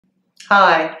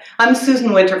Hi, I'm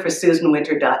Susan Winter for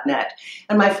SusanWinter.net,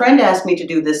 and my friend asked me to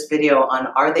do this video on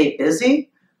are they busy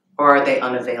or are they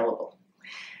unavailable?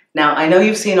 Now, I know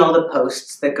you've seen all the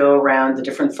posts that go around, the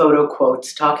different photo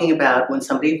quotes talking about when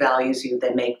somebody values you,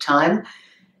 they make time.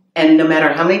 And no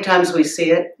matter how many times we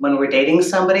see it, when we're dating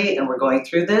somebody and we're going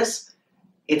through this,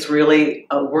 it's really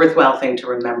a worthwhile thing to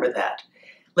remember that.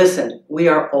 Listen, we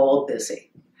are all busy.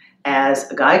 As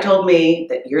a guy told me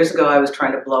that years ago I was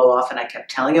trying to blow off and I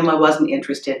kept telling him I wasn't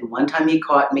interested, and one time he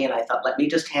caught me and I thought, let me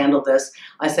just handle this.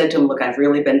 I said to him, look, I've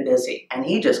really been busy. And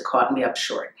he just caught me up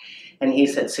short. And he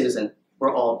said, Susan,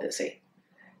 we're all busy.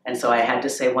 And so I had to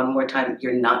say one more time,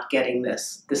 you're not getting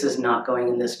this. This is not going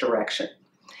in this direction.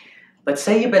 But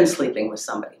say you've been sleeping with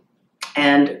somebody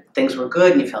and things were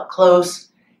good and you felt close,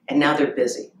 and now they're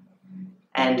busy.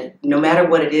 And no matter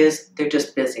what it is, they're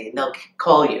just busy. And they'll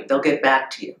call you. They'll get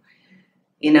back to you.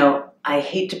 You know, I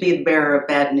hate to be the bearer of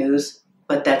bad news,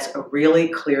 but that's a really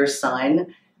clear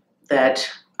sign that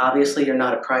obviously you're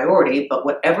not a priority, but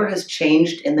whatever has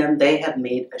changed in them, they have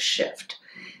made a shift.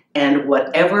 And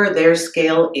whatever their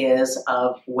scale is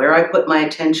of where I put my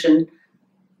attention,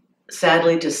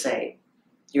 sadly to say,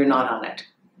 you're not on it.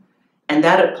 And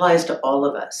that applies to all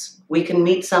of us. We can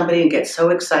meet somebody and get so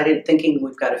excited thinking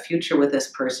we've got a future with this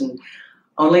person,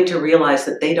 only to realize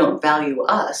that they don't value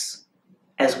us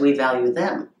as we value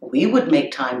them. We would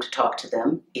make time to talk to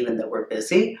them, even though we're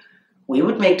busy. We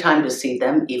would make time to see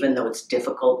them, even though it's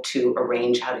difficult to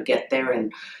arrange how to get there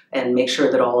and make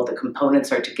sure that all of the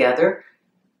components are together.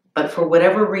 But for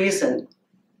whatever reason,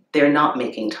 they're not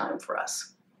making time for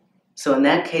us. So in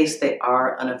that case, they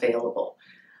are unavailable.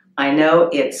 I know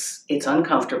it's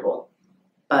uncomfortable,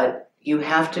 but you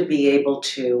have to be able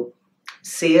to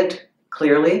see it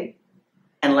clearly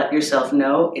and let yourself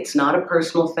know it's not a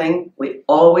personal thing. We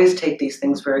always take these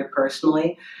things very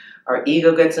personally. Our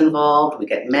ego gets involved, we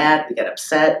get mad, we get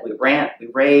upset, we rant, we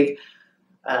rave.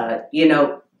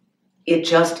 It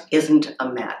just isn't a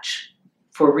match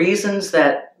for reasons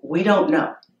that we don't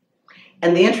know.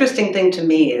 And the interesting thing to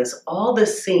me is all the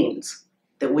scenes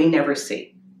that we never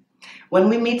see. When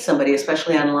we meet somebody,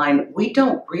 especially online, we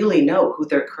don't really know who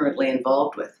they're currently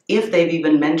involved with, if they've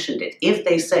even mentioned it, if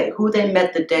they say who they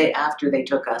met the day after they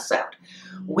took us out.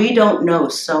 We don't know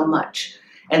so much.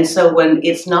 And so when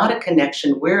it's not a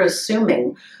connection, we're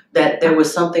assuming that there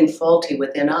was something faulty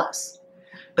within us.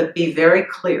 But be very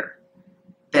clear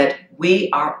that we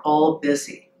are all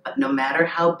busy, but no matter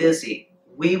how busy,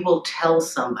 we will tell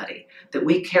somebody that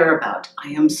we care about, I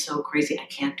am so crazy, I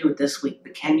can't do it this week,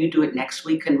 but can you do it next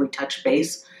week? Can we touch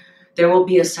base? There will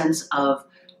be a sense of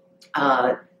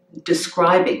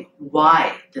describing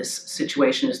why this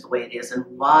situation is the way it is and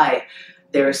why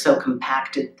they're so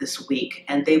compacted this week.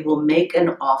 And they will make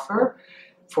an offer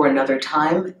for another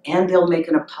time, and they'll make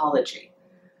an apology.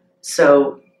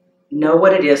 So know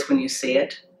what it is when you see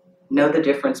it. Know the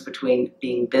difference between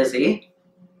being busy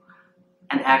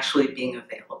and actually being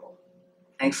available.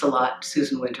 Thanks a lot.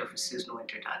 Susan Winter for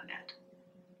SusanWinter.net.